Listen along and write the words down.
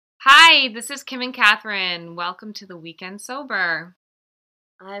Hi, this is Kim and Catherine. Welcome to the Weekend Sober.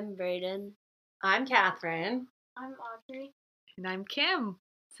 I'm Brayden. I'm Catherine. I'm Audrey. And I'm Kim.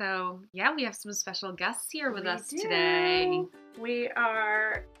 So, we have some special guests here with us do. today. We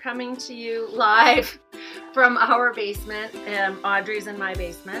are coming to you live from our basement. Audrey's in my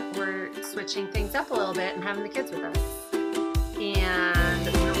basement. We're switching things up a little bit and having the kids with us. And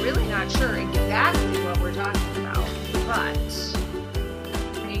we're really not sure exactly what we're talking about, but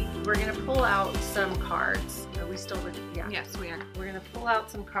we're going to pull out some cards. Are we still with? Yeah. Yes, we are. We're going to pull out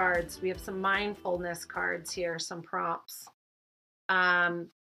some cards. We have some mindfulness cards here, some prompts. And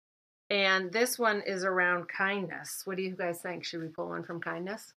this one is around kindness. What do you guys think? Should we pull one from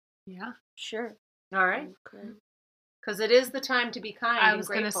kindness? Yeah. Sure. All right. Okay. Because it is the time to be kind I and was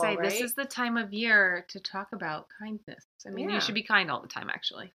going to grateful, say, right? this is the time of year to talk about kindness. I mean, Yeah. you should be kind all the time,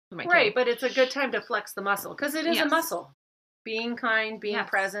 actually. Right, but it's a good time to flex the muscle because it is a Yes. muscle. Being kind, being Yes.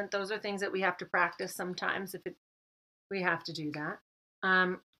 present, those are things that we have to practice sometimes we have to do that.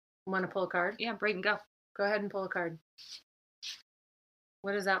 Want to pull a card? Yeah, Brayden, go. Go ahead and pull a card.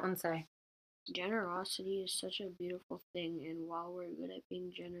 What does that one say? Generosity is such a beautiful thing, and while we're good at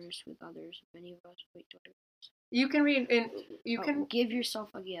being generous with others, many of us wait to others. You can read and you can give yourself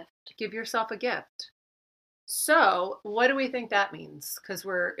a gift. give yourself a gift. So, what do we think that means? Because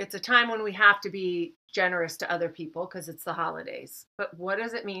it's a time when we have to be generous to other people because it's the holidays. But what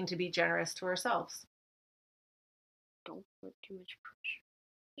does it mean to be generous to ourselves? Don't put too much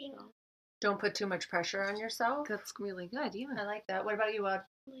pressure. So, Don't put too much pressure on yourself. That's really good, yeah. I like that. What about you, Aud?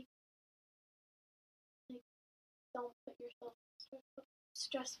 don't put yourself in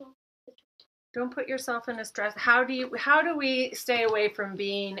stressful situation. Don't put yourself in a stress. How do we stay away from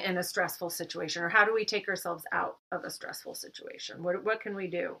being in a stressful situation, or how do we take ourselves out of a stressful situation? What can we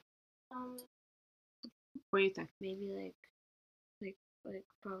do? What do you think? Maybe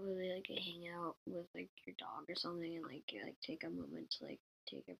probably a hangout with your dog or something, and take a moment to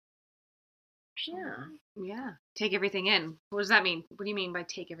take a. Yeah. Take everything in. What does that mean? What do you mean by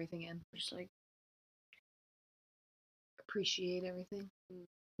take everything in? Just Appreciate everything.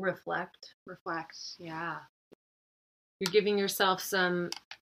 Reflect. Yeah. You're giving yourself some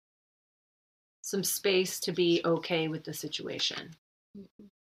space to be okay with the situation. Mm-hmm.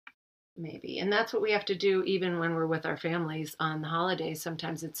 Maybe. And that's what we have to do even when we're with our families on the holidays.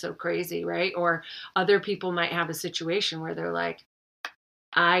 Sometimes it's so crazy, right? Or other people might have a situation where they're like,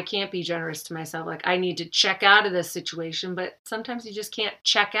 I can't be generous to myself. Like, I need to check out of this situation. But sometimes you just can't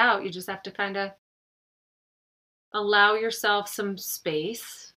check out. You just have to kind of allow yourself some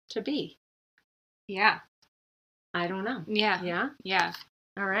space to be. Yeah. I don't know. Yeah. Yeah? Yeah.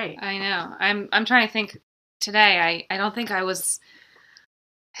 All right. I know. I'm trying to think today. I don't think I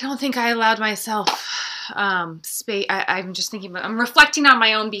allowed myself space. I'm just thinking I'm reflecting on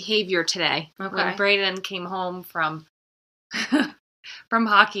my own behavior today. Okay. When Brayden came home from from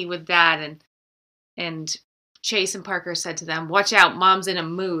hockey with Dad, and Chase and Parker said to them, "Watch out, Mom's in a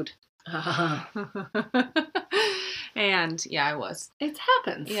mood." And yeah, I was. It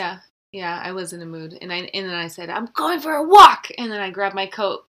happens. Yeah, I was in a mood, and then I said, "I'm going for a walk," and then I grabbed my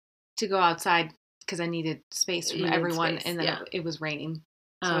coat to go outside because I needed space from everyone, and then it was raining,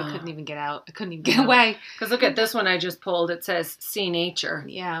 so I couldn't even get out. I couldn't even get away. Because look at this one I just pulled. It says "see nature."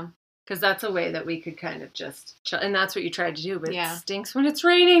 Yeah, because that's a way that we could kind of just chill, and that's what you tried to do. But Yeah. it stinks when it's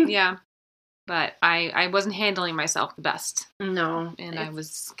raining. yeah, but I wasn't handling myself the best, No, and I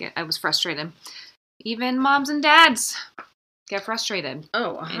was frustrated. Even moms and dads get frustrated.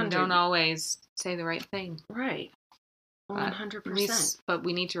 Oh, and don't always say the right thing. Right. 100%. But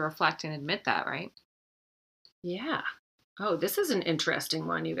we need to reflect and admit that, right? Yeah. Oh, this is an interesting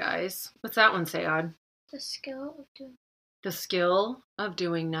one, you guys. What's that one say, Odd? The skill of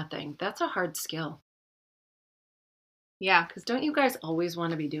doing nothing. That's a hard skill. Yeah. Because don't you guys always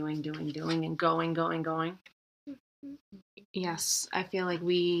want to be doing, and going? Yes, I feel like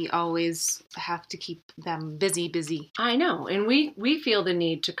we always have to keep them busy. I know, and we feel the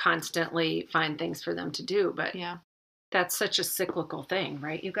need to constantly find things for them to do, but Yeah. that's such a cyclical thing,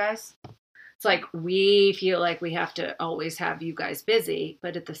 right, you guys? It's like we feel like we have to always have you guys busy,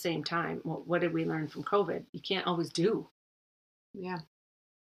 but at the same time, well, what did we learn from COVID? You can't always do. Yeah.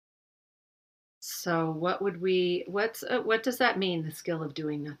 So what does that mean, the skill of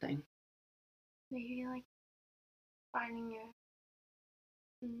doing nothing? maybe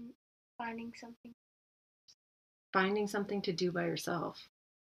finding something. Finding something to do by yourself.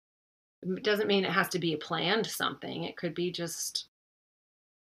 It doesn't mean it has to be a planned something. It could be just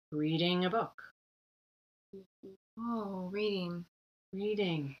reading a book. Oh, reading.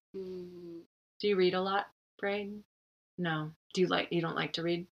 Reading. Mm, Do you read a lot, Braden? No. You don't like to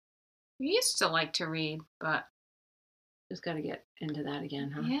read? We used to like to read, but just got to get into that again,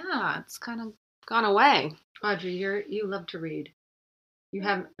 huh? Yeah, it's kind of gone away. Audrey, you love to read. You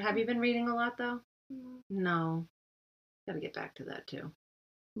have you been reading a lot though? No. Got to get back to that too.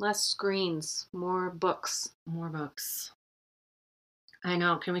 Less screens, more books. More books. I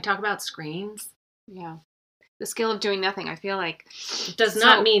know. Can we talk about screens? Yeah. The skill of doing nothing. I feel like it does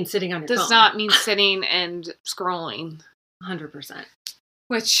not mean sitting on your phone. Does not mean sitting and scrolling. 100%.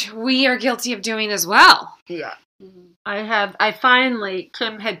 Which we are guilty of doing as well. Yeah. I finally,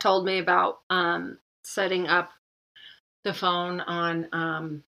 Kim had told me about setting up the phone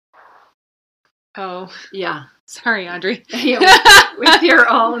on oh yeah, sorry, Audrey. with your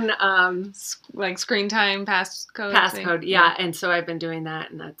own like screen time passcode thing. Yeah, and so I've been doing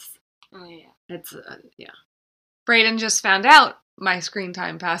that, and that's it's yeah. Brayden just found out my screen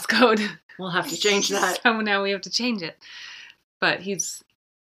time passcode. We'll have to change that. So now we have to change it. But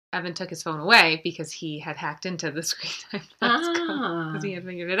Evan took his phone away because he had hacked into the screen time passcode because he had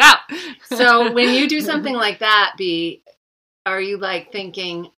figured it out. So when you do something like that, are you like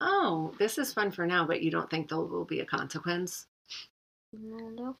thinking, oh, this is fun for now, but you don't think there will be a consequence?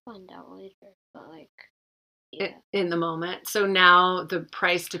 No, they'll find out later, but like, in the moment. So now the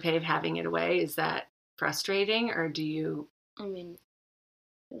price to pay of having it away, is that frustrating, or do you? I mean,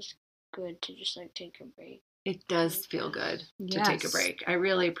 it's good to just like take a break. It does feel good to take a break. I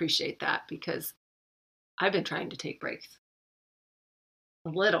really appreciate that because I've been trying to take breaks. A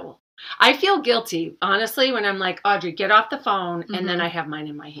little. I feel guilty, honestly, when I'm like, Audrey, get off the phone, and then I have mine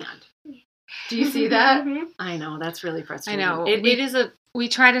in my hand. Do you see that? I know, that's really frustrating. I know. We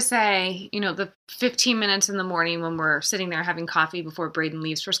try to say, the 15 minutes in the morning when we're sitting there having coffee before Brayden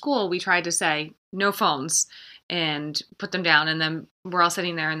leaves for school, we try to say, no phones, and put them down. And then we're all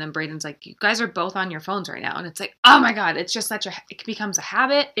sitting there, and then Brayden's like, you guys are both on your phones right now. And it's like, oh my God, it's just it becomes a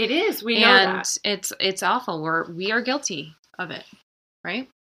habit. It is. We know that. And it's awful. We are guilty of it, right?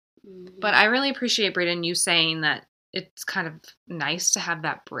 Mm-hmm. But I really appreciate, Brayden, you saying that it's kind of nice to have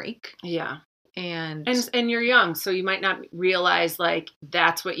that break. Yeah. And you're young, so you might not realize like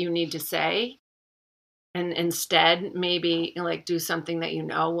that's what you need to say, and instead maybe like do something that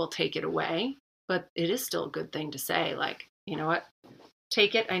will take it away. But it is still a good thing to say, like, you know what,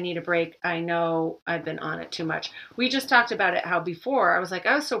 take it, I need a break, I know I've been on it too much. We just talked about it, how before I was like,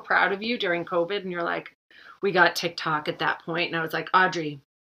 I was so proud of you during COVID, and you're like, we got TikTok at that point, and I was like, Audrey,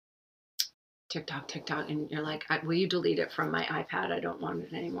 TikTok, and you're like, will you delete it from my iPad? I don't want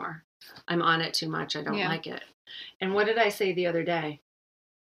it anymore. I'm on it too much. I don't like it. And what did I say the other day?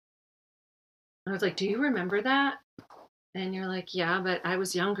 I was like, do you remember that? And you're like, yeah, but I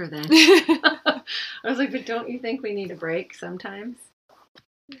was younger then. I was like, but don't you think we need a break sometimes?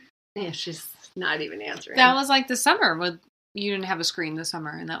 Yeah, she's not even answering. That was like the summer. You didn't have a screen this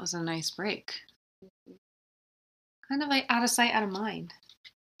summer, and that was a nice break. Kind of like out of sight, out of mind.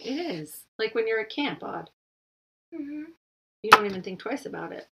 It is. Like when you're at camp, Odd. Mm-hmm. You don't even think twice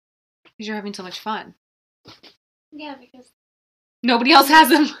about it. Because you're having so much fun. Yeah, because nobody else has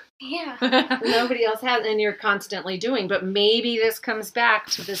them. Yeah. Nobody else has, and you're constantly doing. But maybe this comes back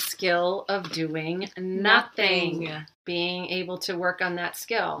to the skill of doing nothing. Being able to work on that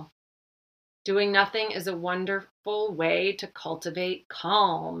skill. Doing nothing is a wonderful way to cultivate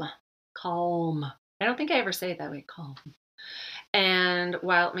calm. Calm. I don't think I ever say it that way, calm. And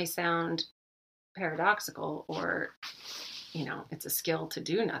while it may sound paradoxical or, it's a skill to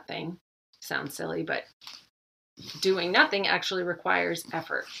do nothing, sounds silly, but doing nothing actually requires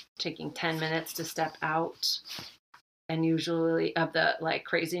effort. Taking 10 minutes to step out and usually of the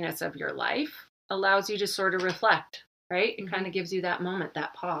craziness of your life allows you to sort of reflect, right? It kind of gives you that moment,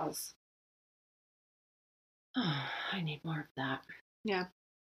 that pause. Oh, I need more of that. Yeah.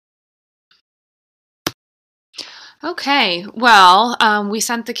 Okay, well, we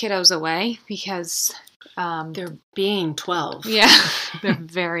sent the kiddos away because they're being 12. Yeah, they're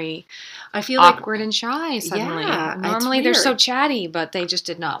very I feel awkward and shy suddenly. Yeah, normally they're so chatty, but they just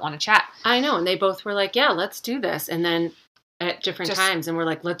did not want to chat. I know, and they both were like, yeah, let's do this. And then at different times, and we're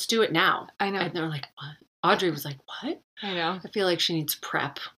like, let's do it now. I know. And they're like, what? Audrey was like, what? I know. I feel like she needs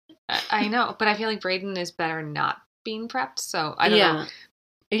prep. I know, but I feel like Brayden is better not being prepped, so I don't know.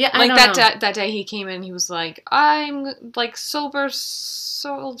 Yeah, that day he came in, he was like, I'm like sober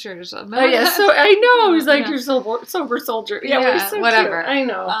soldiers. Oh yeah, so I know. He's like, you're sober soldier. Yeah, we're so whatever. Cute. I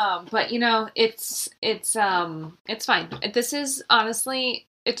know. But it's fine. This is honestly,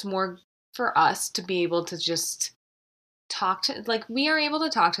 it's more for us to be able to just talk to, we are able to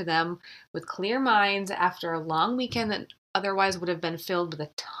talk to them with clear minds after a long weekend that otherwise would have been filled with a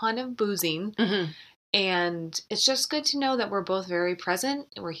ton of boozing. Mm-hmm. And it's just good to know that we're both very present.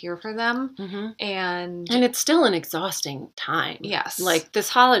 We're here for them. Mm-hmm. And it's still an exhausting time. Yes. Like this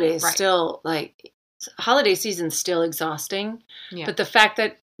holiday is still like, holiday season's still exhausting. Yeah. But the fact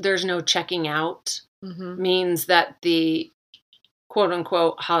that there's no checking out means that the quote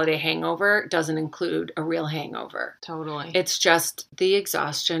unquote holiday hangover doesn't include a real hangover. Totally. It's just the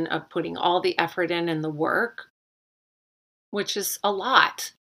exhaustion of putting all the effort in and the work, which is a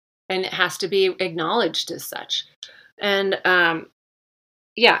lot. And it has to be acknowledged as such. And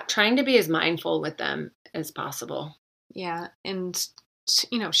trying to be as mindful with them as possible. Yeah. And,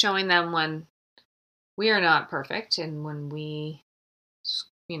 showing them when we are not perfect and when we,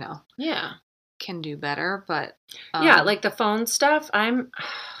 can do better. But like the phone stuff, I'm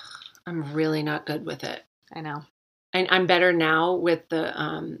really not good with it. I know. And I'm better now with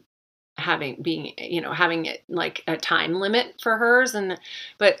the having it like a time limit for hers.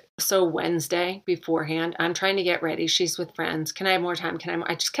 But so Wednesday beforehand, I'm trying to get ready. She's with friends. Can I have more time?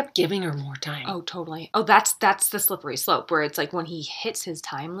 I just kept giving her more time. Oh, totally. Oh, that's the slippery slope where it's like when he hits his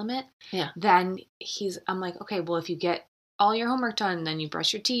time limit, then I'm like, okay, well, if you get all your homework done, then you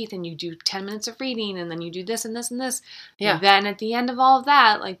brush your teeth and you do 10 minutes of reading and then you do this and this and this. Yeah. Then at the end of all of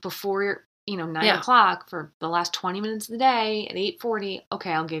that, like before you're, 9 o'clock for the last 20 minutes of the day at 8:40,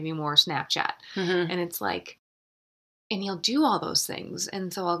 okay, I'll give you more Snapchat. And it's like, and he'll do all those things.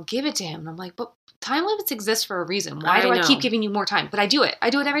 And so I'll give it to him. And I'm like, but time limits exist for a reason. Why do I keep giving you more time? But I do it. I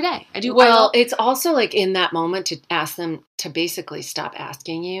do it every day. It's also like in that moment to ask them to basically stop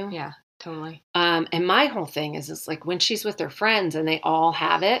asking you. Yeah, totally. And my whole thing is it's like when she's with her friends and they all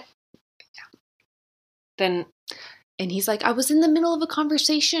have it, then... And he's like, I was in the middle of a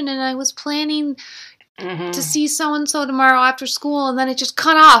conversation and I was planning to see so-and-so tomorrow after school and then it just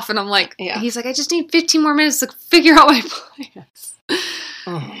cut off. And I'm like, he's like, I just need 15 more minutes to figure out my plans.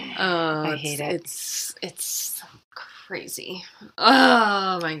 I hate it. It's crazy.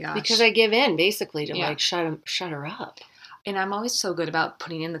 Oh my gosh. Because I give in basically to like shut her up. And I'm always so good about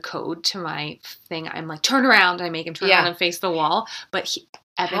putting in the code to my thing. I'm like, turn around. I make him turn around and face the wall. But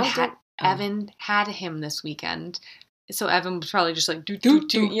Evan had him this weekend. So Evan was probably just like, do. And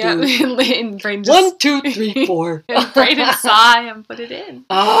Brayden just, 1, 2, 3, 4. And Brayden saw him put it in.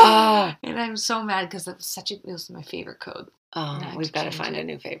 And I'm so mad because it was my favorite code. Oh, we've got to find a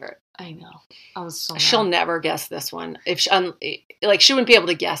new favorite. I know. I was so mad. She'll never guess this one. If she wouldn't be able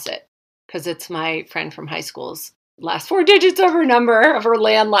to guess it because it's my friend from high school's last 4 digits of her number of her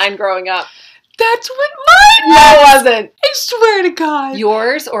landline growing up. That's what mine was. No, it wasn't. I swear to God.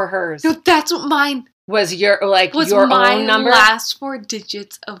 Yours or hers? No, that's what mine was. Your own number? Last 4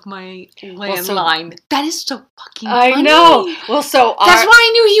 digits of my landline. That is so fucking funny. I know. Well, so that's why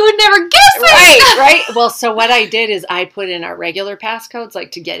I knew he would never guess it. Right. Well, so what I did is I put in our regular passcodes,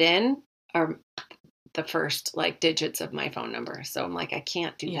 like to get in, or the first digits of my phone number. So I'm like, I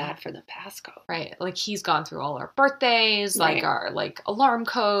can't do that for the passcode. Right. Like he's gone through all our birthdays, like our alarm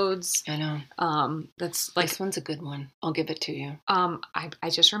codes. I know. That's like, this one's a good one. I'll give it to you. I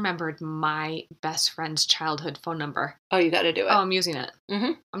just remembered my best friend's childhood phone number. Oh, you got to do it. Oh, I'm using it.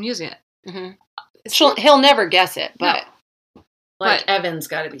 Mm-hmm. I'm using it. Mm-hmm. He'll never guess it, but. No. But Evan's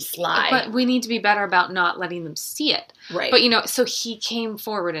got to be sly. But we need to be better about not letting them see it. Right. But, so he came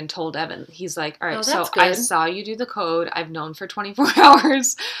forward and told Evan, he's like, all right, so good. I saw you do the code. I've known for 24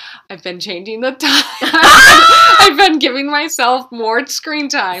 hours. I've been changing the time. I've been giving myself more screen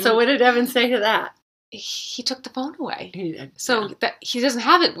time. So what did Evan say to that? He took the phone away. That he doesn't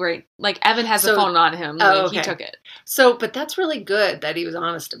have it where, Evan has the phone on him. Okay. He took it. So, but that's really good that he was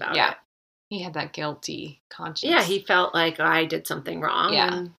honest about it. He had that guilty conscience. Yeah, he felt like I did something wrong.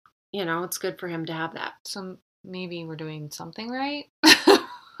 Yeah. And, it's good for him to have that. So maybe we're doing something right?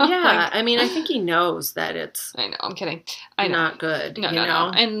 Yeah, I mean, I think he knows that it's... I know, I'm kidding. I know. Not good,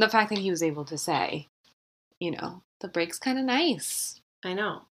 No. And the fact that he was able to say, the break's kind of nice. I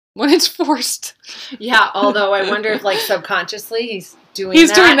know. When it's forced. Yeah, although I wonder if, subconsciously he's doing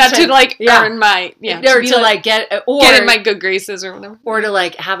that to earn my... or to get in my good graces or whatever. Or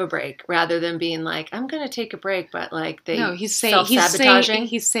to, have a break, rather than being like, I'm going to take a break, but, No, he's self-sabotaging.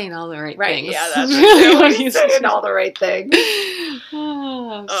 He's saying all the right things. Yeah, that's really what he's saying all the right things.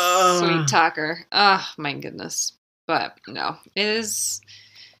 Sweet talker. Oh, my goodness. But, no, it is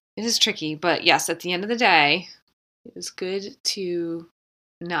tricky. But, yes, at the end of the day, it is good to...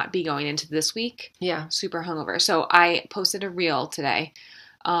 not be going into this week super hungover. So I posted a reel today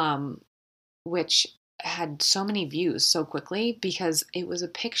which had so many views so quickly because it was a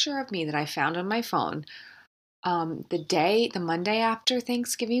picture of me that I found on my phone the Monday after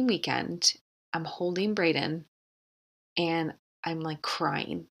Thanksgiving weekend. I'm holding Brayden and I'm like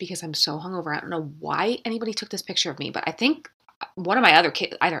crying because I'm so hungover. I don't know why anybody took this picture of me, but I think one of my other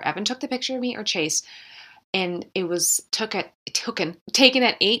kids, either Evan took the picture of me or Chase, and it was taken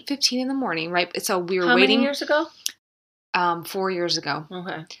at 8:15 in the morning, right? So we were waiting. How many years ago? 4 years ago.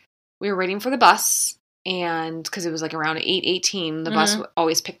 Okay. We were waiting for the bus, and because it was like around 8:18, the bus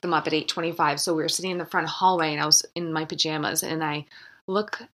always picked them up at 8:25. So we were sitting in the front hallway, and I was in my pajamas, and I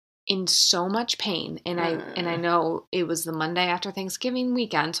look in so much pain, and I know it was the Monday after Thanksgiving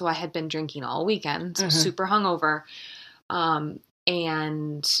weekend, so I had been drinking all weekend, so super hungover,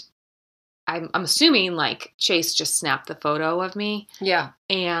 and I'm assuming like Chase just snapped the photo of me,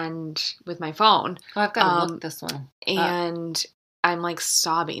 and with my phone. Oh, I've got to look this one, and I'm like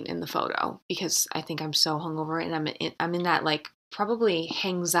sobbing in the photo because I think I'm so hungover, and I'm in that like probably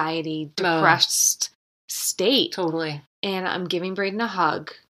anxiety, depressed state, totally, and I'm giving Braden a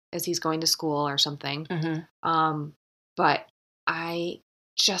hug as he's going to school or something. But I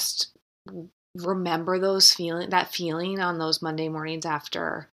just remember that feeling on those Monday mornings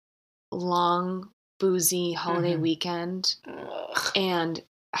after long, boozy holiday weekend, and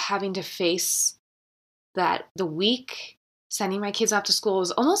having to face that the week, sending my kids off to school. It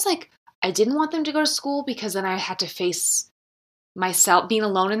was almost like I didn't want them to go to school because then I had to face myself being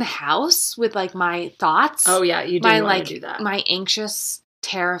alone in the house with like my thoughts. Oh yeah, you didn't want to do that. My anxious,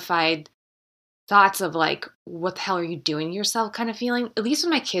 terrified thoughts of like, what the hell are you doing to yourself kind of feeling. At least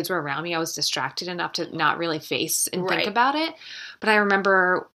when my kids were around me, I was distracted enough to not really face and think about it. But I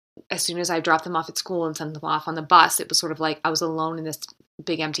remember as soon as I dropped them off at school and sent them off on the bus, it was sort of like I was alone in this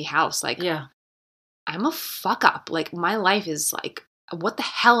big empty house. Like, I'm a fuck up. Like, my life is like, what the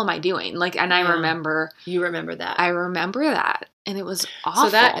hell am I doing? Like, and I remember. You remember that. I remember that. And it was awful. So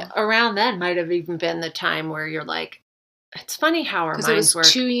that around then might have even been the time where you're like, it's funny how our minds work. Because it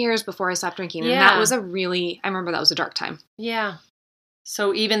was 2 years before I stopped drinking. And that was I remember that was a dark time. Yeah.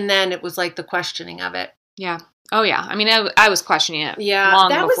 So even then it was like the questioning of it. Yeah. Oh, yeah. I mean, I was questioning it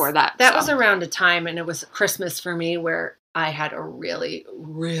long before that. That was around a time, and it was Christmas for me, where I had a really,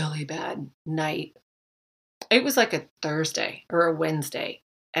 really bad night. It was like a Thursday or a Wednesday,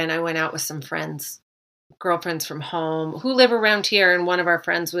 and I went out with some friends, girlfriends from home, who live around here, and one of our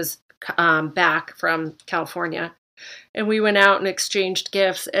friends was back from California, and we went out and exchanged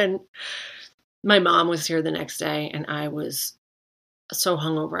gifts, and my mom was here the next day, and I was so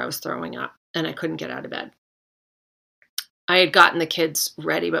hungover I was throwing up, and I couldn't get out of bed. I had gotten the kids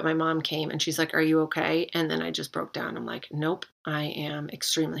ready, but my mom came and she's like, "Are you okay?" And then I just broke down. I'm like, "Nope, I am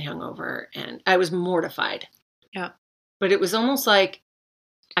extremely hungover." And I was mortified. Yeah. But it was almost like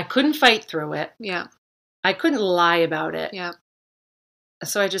I couldn't fight through it. Yeah. I couldn't lie about it. Yeah.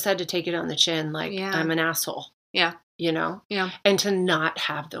 So I just had to take it on the chin. Like, I'm an asshole. Yeah. You know? Yeah. And to not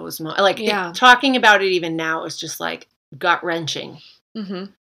have those moments. Like, talking about it even now is just like gut wrenching.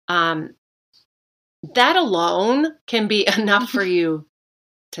 That alone can be enough for you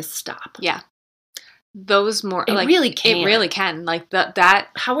to stop. Yeah. Those more it really can. Like that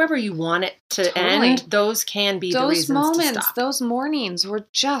however you want it to end, those can be the reasons moments, to stop. Those mornings were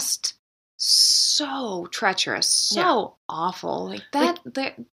just so treacherous, so awful. Like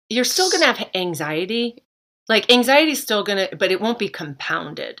that, you're still going to have anxiety. Like, anxiety is still going to, but it won't be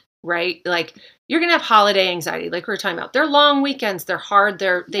compounded. Right? Like, you're going to have holiday anxiety, like we were talking about. They're long weekends. They're hard.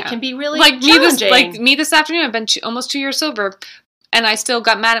 They can be really challenging. Me this afternoon, I've been almost 2 years sober, and I still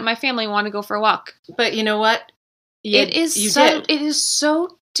got mad at my family and want to go for a walk. But you know what? It is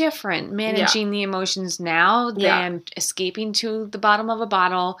so different managing the emotions now than escaping to the bottom of a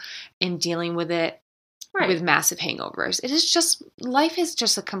bottle and dealing with it with massive hangovers. It is just, life is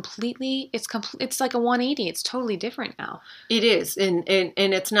just it's like a 180. It's totally different now. It is. And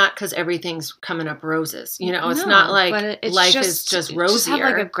it's not because everything's coming up roses. You know, it's not like life is just rosier. Just have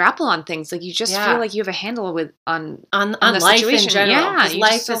like a grapple on things. Like, you just feel like you have a handle on the life situation. In general. Yeah. You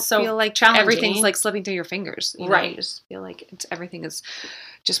life just don't is so feel like challenging. Everything's like slipping through your fingers. You right. know? You just feel like everything is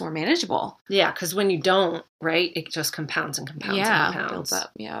just more manageable. Yeah. Because when you don't, it just compounds and compounds and compounds. Builds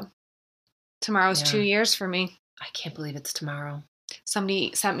up. Yeah. Tomorrow's 2 years for me. I can't believe it's tomorrow.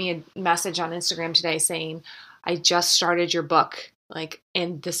 Somebody sent me a message on Instagram today saying, "I just started your book." Like,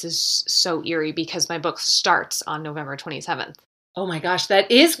 and this is so eerie because my book starts on November 27th. Oh my gosh, that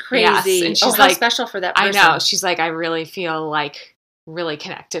is crazy. Yes. And she's how special for that person. I know. She's like, "I really feel like really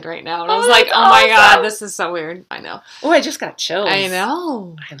connected right now." And I was like, "Oh my God, this is so weird." I know. Oh, I just got chills. I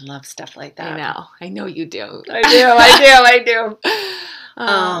know. I love stuff like that. I know you do. I do.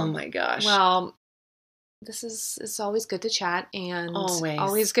 Oh my gosh. Well, it's always good to chat, and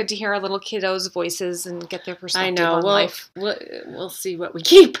always good to hear our little kiddos' voices and get their perspective on life. We'll see what we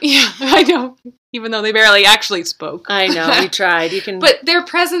keep. Yeah, I know. Even though they barely actually spoke. I know, we tried. But their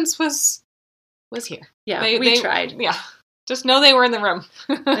presence was here. Yeah, we tried. Yeah. Just know they were in the room.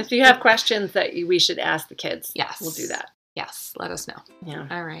 If you have questions that we should ask the kids, yes, we'll do that. Yes, let us know. Yeah.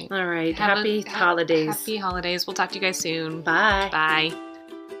 All right. Happy holidays. Happy holidays. We'll talk to you guys soon. Bye. Bye.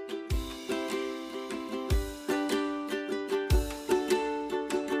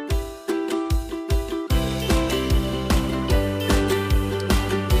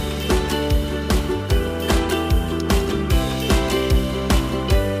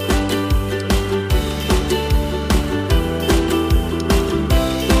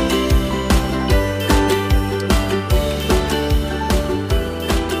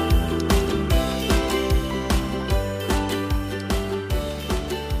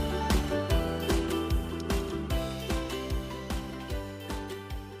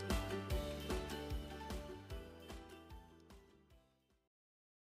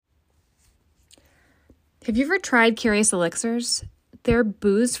 Have you ever tried Curious Elixirs? Their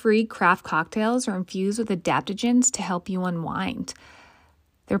booze-free craft cocktails are infused with adaptogens to help you unwind.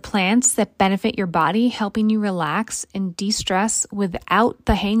 They're plants that benefit your body, helping you relax and de-stress without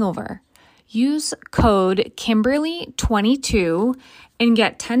the hangover. Use code Kimberly22 and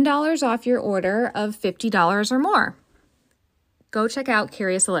get $10 off your order of $50 or more. Go check out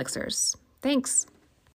Curious Elixirs. Thanks.